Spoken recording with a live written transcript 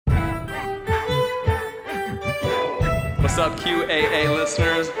What's up, QAA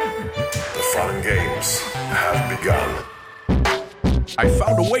listeners? The fun games have begun. I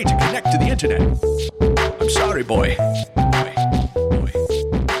found a way to connect to the internet. I'm sorry, boy.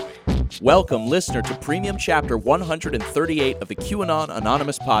 Welcome, listener, to Premium Chapter 138 of the QAnon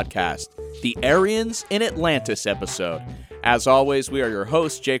Anonymous podcast, the Aryans in Atlantis episode. As always, we are your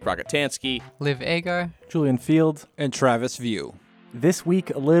hosts, Jake Rockatansky, Liv Agar, Julian Field, and Travis View. This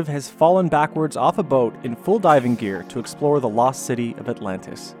week, Liv has fallen backwards off a boat in full diving gear to explore the lost city of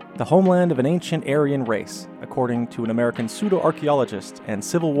Atlantis, the homeland of an ancient Aryan race, according to an American pseudo-archaeologist and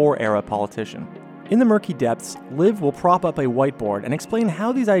Civil War-era politician. In the murky depths, Liv will prop up a whiteboard and explain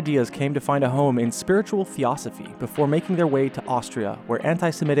how these ideas came to find a home in spiritual theosophy before making their way to Austria, where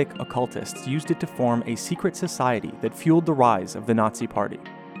anti-Semitic occultists used it to form a secret society that fueled the rise of the Nazi Party.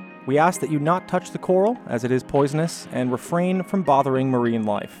 We ask that you not touch the coral, as it is poisonous, and refrain from bothering marine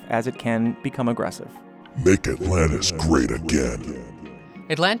life, as it can become aggressive. Make Atlantis great again.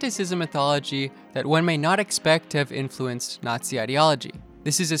 Atlantis is a mythology that one may not expect to have influenced Nazi ideology.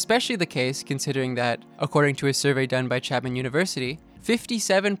 This is especially the case considering that, according to a survey done by Chapman University,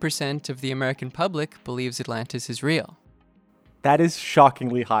 57% of the American public believes Atlantis is real. That is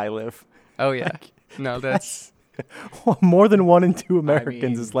shockingly high, Liv. Oh yeah. No, that's... More than 1 in 2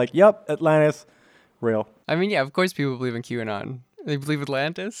 Americans is like, yep, Atlantis, real. I mean, yeah, of course people believe in QAnon. They believe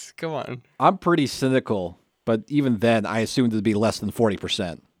Atlantis? Come on. I'm pretty cynical, but even then, I assumed it would be less than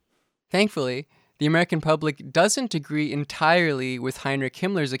 40%. Thankfully, the American public doesn't agree entirely with Heinrich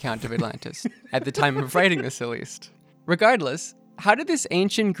Himmler's account of Atlantis, at the time of writing this at least. Regardless, how did this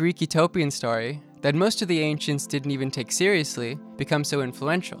ancient Greek utopian story, that most of the ancients didn't even take seriously, become so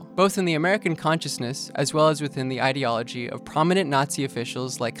influential, both in the American consciousness as well as within the ideology of prominent Nazi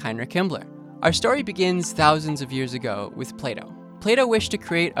officials like Heinrich Himmler? Our story begins thousands of years ago with Plato. Plato wished to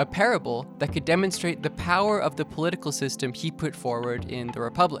create a parable that could demonstrate the power of the political system he put forward in the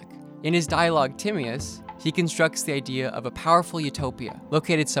Republic. In his dialogue Timaeus, he constructs the idea of a powerful utopia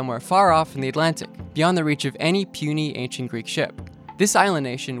located somewhere far off in the Atlantic, beyond the reach of any puny ancient Greek ship. This island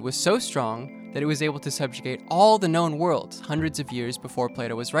nation was so strong that it was able to subjugate all the known worlds hundreds of years before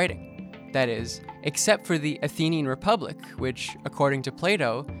Plato was writing. That is, except for the Athenian Republic, which, according to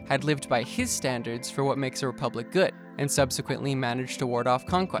Plato, had lived by his standards for what makes a republic good, and subsequently managed to ward off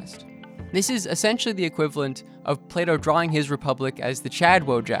conquest. This is essentially the equivalent of Plato drawing his republic as the Chad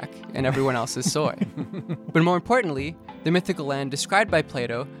Wojak and everyone else's soy. But more importantly, the mythical land described by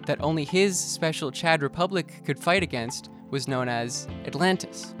Plato that only his special Chad Republic could fight against was known as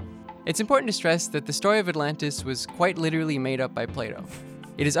Atlantis. It's important to stress that the story of Atlantis was quite literally made up by Plato.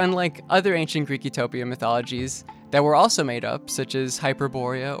 It is unlike other ancient Greek utopia mythologies that were also made up, such as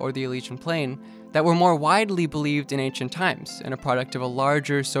Hyperborea or the Elysian Plain, that were more widely believed in ancient times and a product of a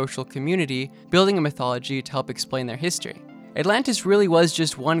larger social community building a mythology to help explain their history. Atlantis really was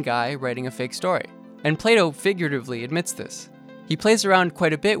just one guy writing a fake story, and Plato figuratively admits this. He plays around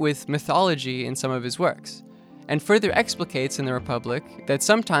quite a bit with mythology in some of his works, and further explicates in the Republic that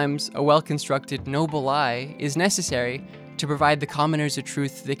sometimes a well-constructed noble lie is necessary to provide the commoners a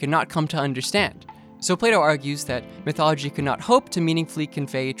truth they could not come to understand. So Plato argues that mythology could not hope to meaningfully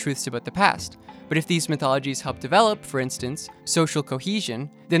convey truths about the past, but if these mythologies help develop, for instance, social cohesion,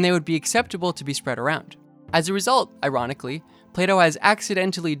 then they would be acceptable to be spread around. As a result, ironically, Plato has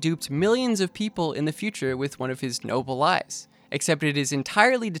accidentally duped millions of people in the future with one of his noble lies, except it is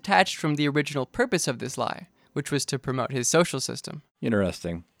entirely detached from the original purpose of this lie, which was to promote his social system.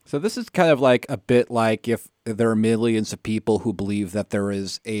 Interesting. So this is kind of like a bit like if there are millions of people who believe that there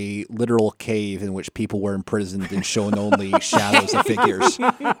is a literal cave in which people were imprisoned and shown only shadows of figures.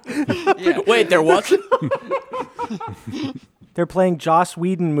 Yeah. Wait, they're watching? They're playing Joss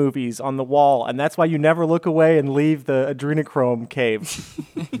Whedon movies on the wall, and that's why you never look away and leave the adrenochrome cave.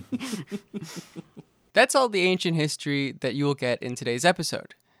 That's all the ancient history that you will get in today's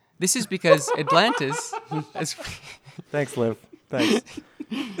episode. This is because Atlantis... Thanks, Liv. Thanks.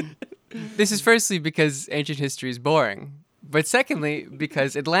 This is firstly because ancient history is boring, but secondly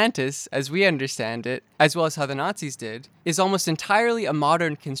because Atlantis, as we understand it, as well as how the Nazis did, is almost entirely a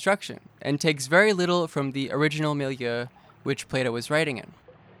modern construction and takes very little from the original milieu which Plato was writing in.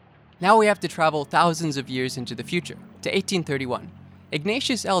 Now we have to travel thousands of years into the future, to 1831.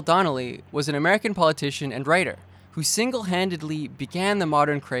 Ignatius L. Donnelly was an American politician and writer who single-handedly began the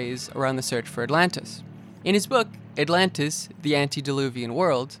modern craze around the search for Atlantis. In his book, Atlantis, the Antediluvian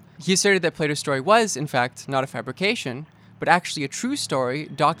World, he asserted that Plato's story was, in fact, not a fabrication, but actually a true story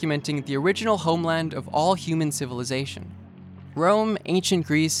documenting the original homeland of all human civilization. Rome, ancient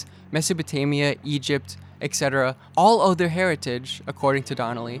Greece, Mesopotamia, Egypt, etc., all owe their heritage, according to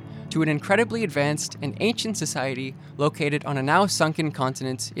Donnelly, to an incredibly advanced and ancient society located on a now sunken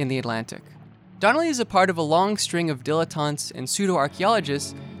continent in the Atlantic. Donnelly is a part of a long string of dilettantes and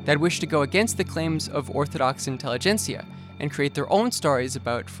pseudo-archaeologists that wish to go against the claims of orthodox intelligentsia and create their own stories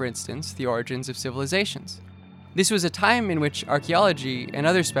about, for instance, the origins of civilizations. This was a time in which archaeology and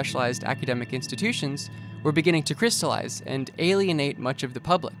other specialized academic institutions were beginning to crystallize and alienate much of the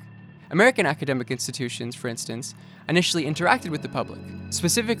public. American academic institutions, for instance, initially interacted with the public,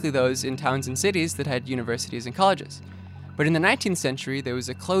 specifically those in towns and cities that had universities and colleges. But in the 19th century, there was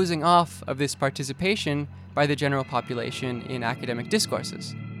a closing off of this participation by the general population in academic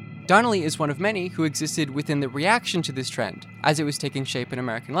discourses. Donnelly is one of many who existed within the reaction to this trend as it was taking shape in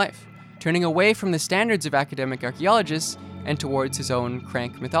American life, turning away from the standards of academic archaeologists and towards his own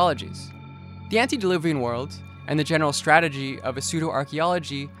crank mythologies. The antediluvian world, and the general strategy of a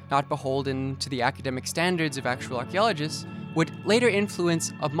pseudo-archaeology not beholden to the academic standards of actual archaeologists, would later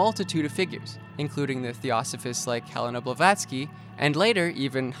influence a multitude of figures, including the theosophists like Helena Blavatsky, and later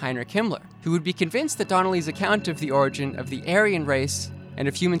even Heinrich Himmler, who would be convinced that Donnelly's account of the origin of the Aryan race and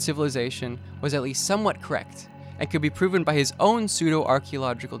of human civilization was at least somewhat correct, and could be proven by his own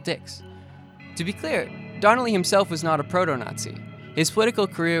pseudo-archaeological digs. To be clear, Donnelly himself was not a proto-Nazi. His political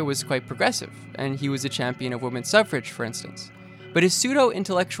career was quite progressive, and he was a champion of women's suffrage, for instance. But his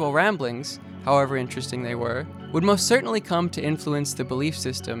pseudo-intellectual ramblings, however interesting they were, would most certainly come to influence the belief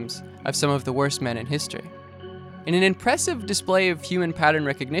systems of some of the worst men in history. In an impressive display of human pattern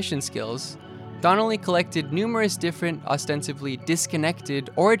recognition skills, Donnelly collected numerous different, ostensibly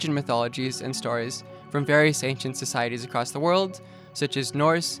disconnected origin mythologies and stories from various ancient societies across the world, such as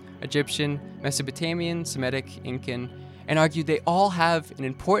Norse, Egyptian, Mesopotamian, Semitic, Incan, and argued they all have an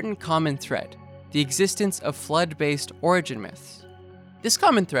important common thread, the existence of flood-based origin myths. This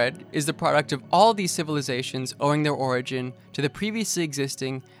common thread is the product of all these civilizations owing their origin to the previously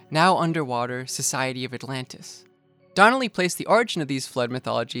existing, now underwater, society of Atlantis. Donnelly placed the origin of these flood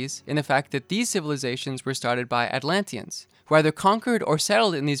mythologies in the fact that these civilizations were started by Atlanteans, who either conquered or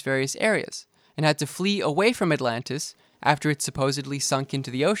settled in these various areas, and had to flee away from Atlantis after it supposedly sunk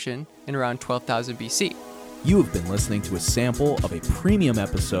into the ocean in around 12,000 BC. You have been listening to a sample of a premium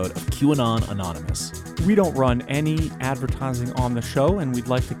episode of QAnon Anonymous. We don't run any advertising on the show, and we'd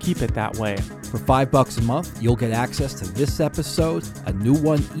like to keep it that way. For $5 a month, you'll get access to this episode, a new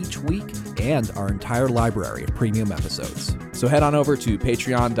one each week, and our entire library of premium episodes. So head on over to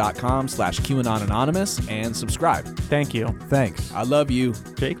patreon.com/QAnon Anonymous and subscribe. Thank you. Thanks. I love you.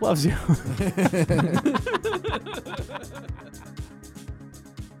 Jake loves you.